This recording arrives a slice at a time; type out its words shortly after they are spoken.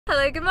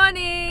Hello, good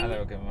morning.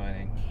 Hello, good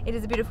morning. It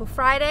is a beautiful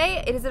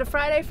Friday. It is a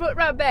Friday foot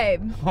rub,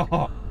 babe.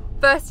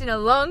 First in a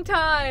long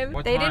time.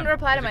 What They time? didn't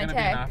reply to Is it my gonna be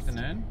in the text.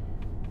 afternoon?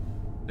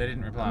 They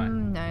didn't reply.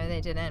 No,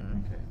 they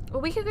didn't. Okay.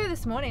 Well, we could go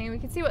this morning. We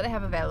can see what they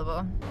have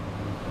available.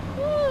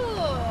 Ooh,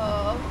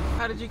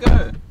 How did you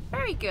go?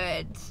 very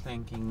good.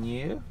 Thanking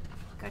you.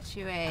 Got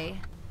you a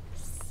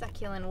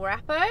succulent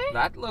wrapper.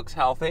 That looks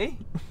healthy.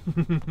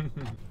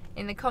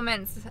 In the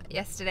comments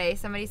yesterday,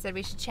 somebody said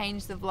we should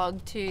change the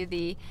vlog to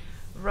the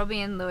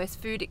Robbie and Lewis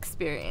food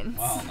experience.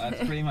 Well, that's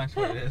pretty much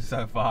what it is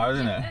so far,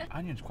 isn't it?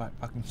 Onion's quite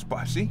fucking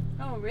spicy.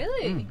 Oh,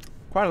 really?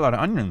 Quite a lot of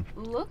onion.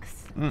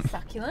 Looks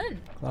succulent.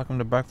 Welcome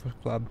to Breakfast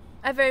Club.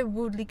 I very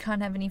rudely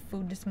can't have any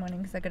food this morning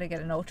because I got to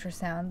get an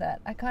ultrasound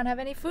that I can't have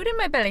any food in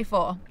my belly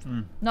for.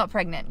 Not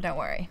pregnant, don't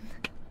worry.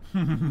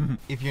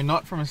 If you're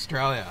not from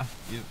Australia,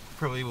 you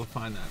probably will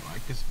find that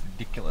like just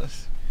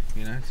ridiculous.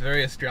 You know, it's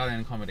very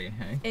Australian comedy,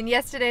 hey? In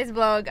yesterday's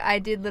vlog, I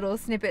did little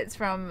snippets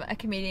from a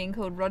comedian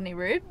called Rodney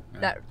Rude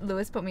that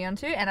Lewis put me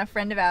onto, and a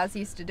friend of ours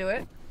used to do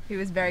it, who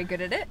was very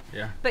good at it.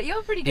 Yeah. But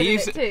you're pretty good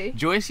at it too.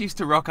 Joyce used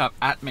to rock up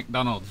at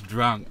McDonald's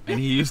drunk, and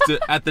he used to,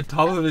 at the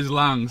top of his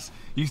lungs,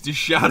 used to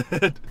shout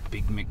it.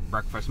 Big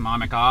McBreakfast, my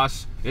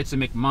McAss. It's a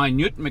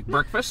McMinute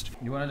McBreakfast.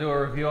 You want to do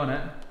a review on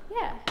it?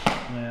 Yeah.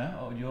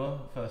 Yeah. What would your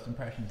first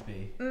impressions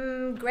be?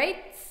 Great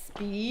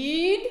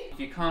speed. If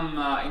you come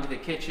into the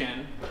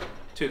kitchen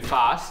too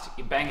fast,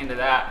 you bang into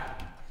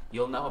that,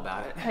 you'll know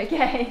about it.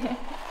 Okay.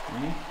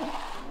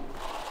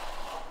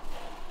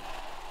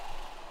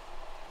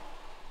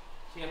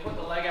 So you put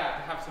the leg out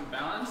to have some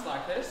balance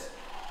like this.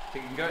 So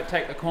you can go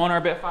take the corner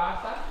a bit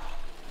faster.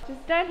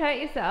 Just don't hurt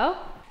yourself.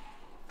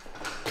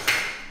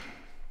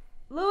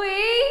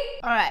 Louis!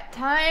 Alright,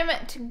 time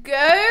to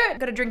go.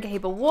 Gotta drink a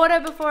heap of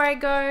water before I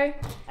go.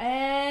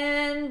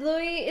 And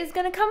Louis is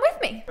gonna come with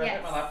me.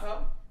 Yes. My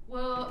laptop?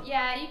 Well,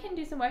 yeah, you can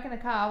do some work in the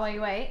car while you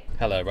wait.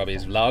 Hello,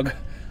 Robbie's vlog.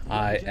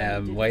 I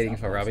am waiting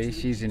for Robbie.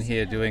 She's in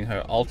here doing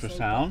her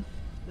ultrasound.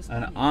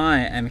 And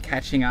I am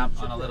catching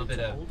up on a little bit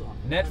of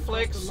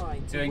Netflix,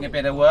 doing a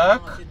bit of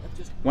work.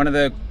 One of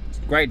the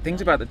great things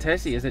about the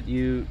Tessie is that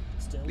the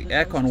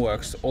aircon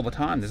works all the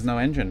time. There's no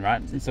engine, right?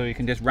 And so you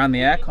can just run the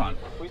aircon.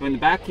 So in the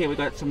back here, we've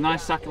got some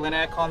nice succulent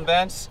aircon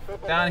vents.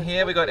 Down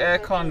here, we've got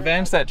aircon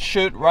vents that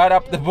shoot right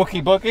up the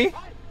bookie.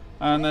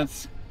 And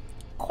that's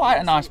quite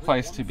a nice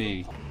place to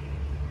be.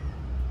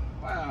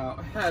 Wow,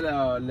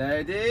 hello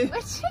lady.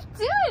 What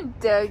you doing,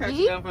 doggy?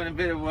 Catching up on a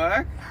bit of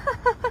work.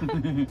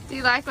 Do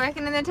you like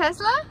working in the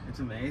Tesla? It's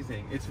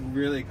amazing. It's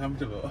really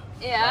comfortable.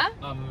 Yeah?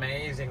 Like,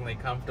 amazingly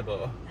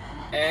comfortable.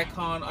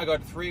 Aircon, I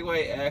got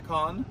three-way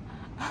aircon.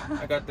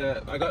 I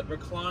got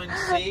reclined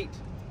seat.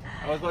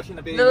 I was watching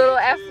the video. The little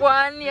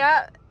F1,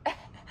 yeah.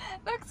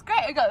 Looks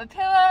great. We got the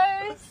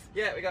pillows.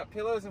 Yeah, we got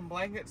pillows and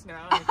blankets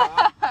now in the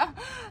car.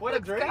 What a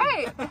dream.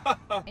 Great.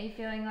 Are you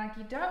feeling like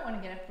you don't want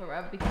to get a foot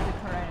rub because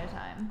of Corona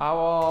time?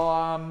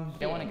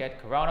 Don't want to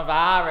get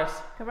coronavirus.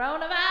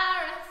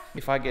 Coronavirus.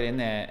 If I get in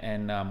there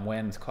and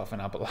Wen's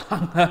coughing up a lung,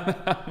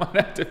 I might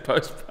have to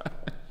postpone.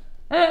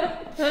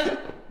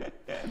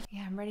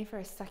 Yeah, I'm ready for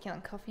a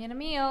succulent coffee and a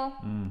meal.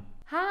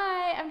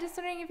 Hi, I'm just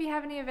wondering if you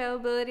have any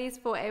availabilities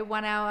for a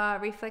 1-hour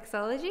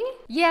reflexology?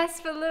 Yes,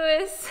 for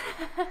Lewis.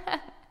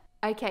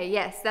 Okay,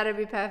 yes, that'd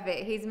be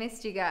perfect. He's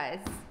missed you guys.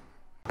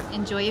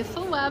 Enjoy your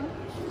foot rub.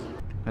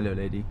 Hello,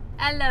 lady.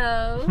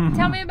 Hello.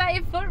 Tell me about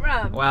your foot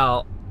rub.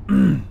 Well,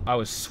 I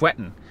was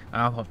sweating.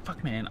 And I thought,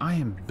 fuck man, I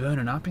am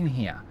burning up in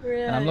here.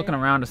 Really? And I'm looking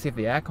around to see if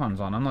the aircon's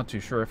on. I'm not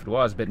too sure if it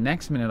was, but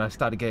next minute I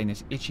started getting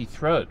this itchy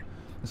throat.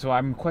 So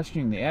I'm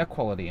questioning the air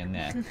quality in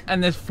there.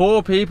 And there's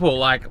 4 people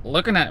like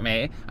looking at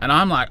me and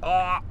I'm like,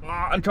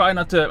 I'm trying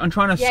to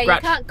scratch. Yeah, you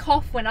can't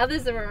cough when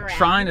others are around.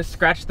 Trying to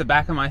scratch the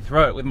back of my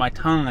throat with my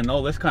tongue and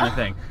all this kind of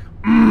thing.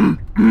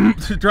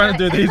 Trying to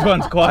do these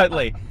ones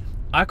quietly.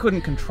 I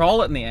couldn't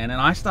control it in the end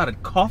and I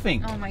started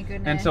coughing. Oh my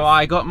goodness. And so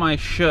I got my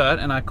shirt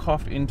and I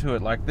coughed into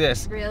it like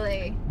this.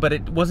 Really? But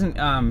it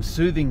wasn't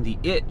soothing the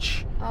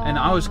itch. And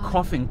I was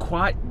coughing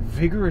quite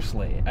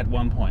vigorously at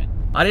one point.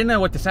 I didn't know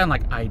what to sound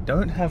like. I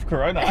don't have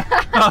corona.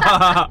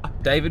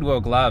 David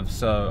wore gloves,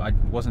 so I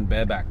wasn't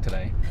bareback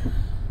today.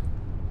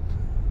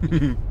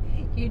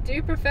 You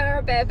do prefer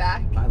a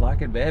bareback. I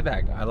like it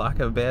bareback. I like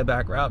a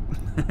bareback rub.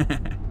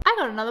 I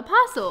got another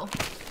parcel.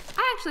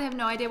 I actually have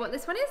no idea what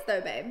this one is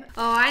though, babe.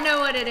 Oh, I know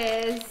what it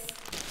is.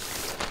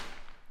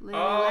 Lululemon.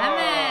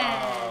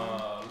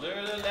 Oh,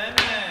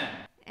 Lululemon.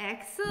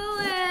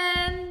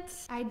 Excellent.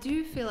 I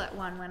do feel at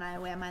one when I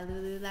wear my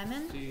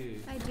Lululemon. Do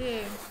you? I do.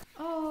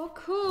 Oh,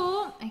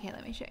 cool. Okay,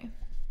 let me show you.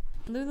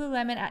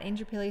 Lululemon at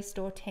Indooroopilly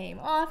store team.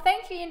 Oh,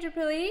 thank you,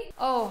 Indooroopilly.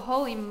 Oh,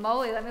 holy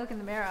moly. Let me look in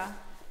the mirror.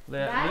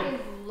 That is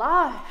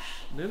lush.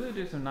 Lulu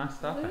do some nice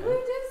stuff. Lulu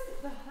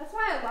does. That's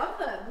why I love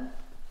them.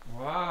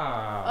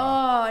 Wow.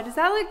 Oh, does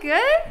that look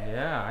good?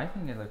 Yeah, I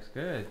think it looks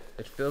good.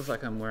 It feels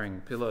like I'm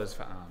wearing pillows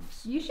for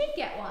arms. You should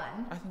get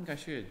one. I think I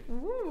should.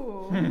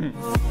 Ooh.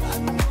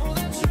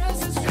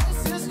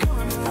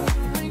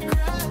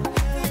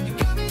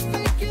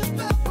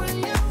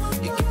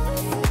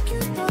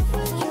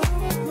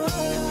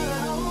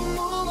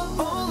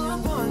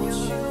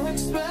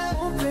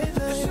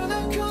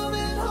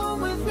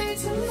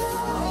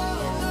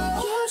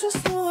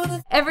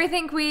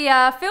 everything we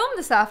filmed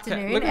this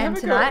afternoon Look, and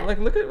tonight. Like,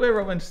 look at where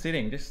Robin's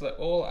sitting, just like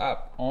all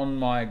up on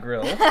my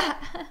grill,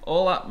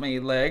 all up me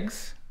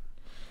legs.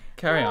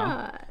 Carry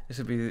on. This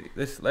would be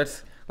this.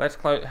 Let's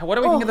close. What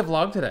do we think of the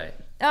vlog today?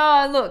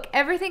 Oh, look,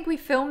 everything we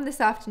filmed this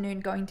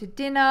afternoon, going to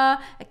dinner,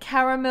 a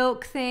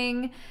caramilk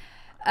thing,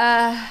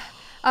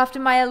 after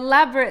my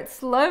elaborate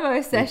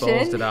slow-mo session. We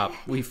ballsed it up.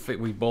 We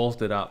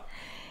ballsed it up.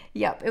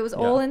 Yep, it was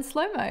all in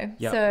slow-mo,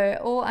 so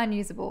all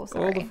unusable,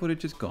 sorry. All the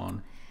footage is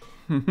gone.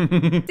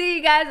 See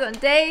you guys on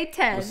day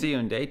 10. We'll see you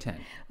on day 10.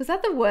 Was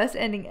that the worst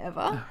ending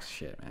ever? Oh,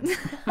 shit, man.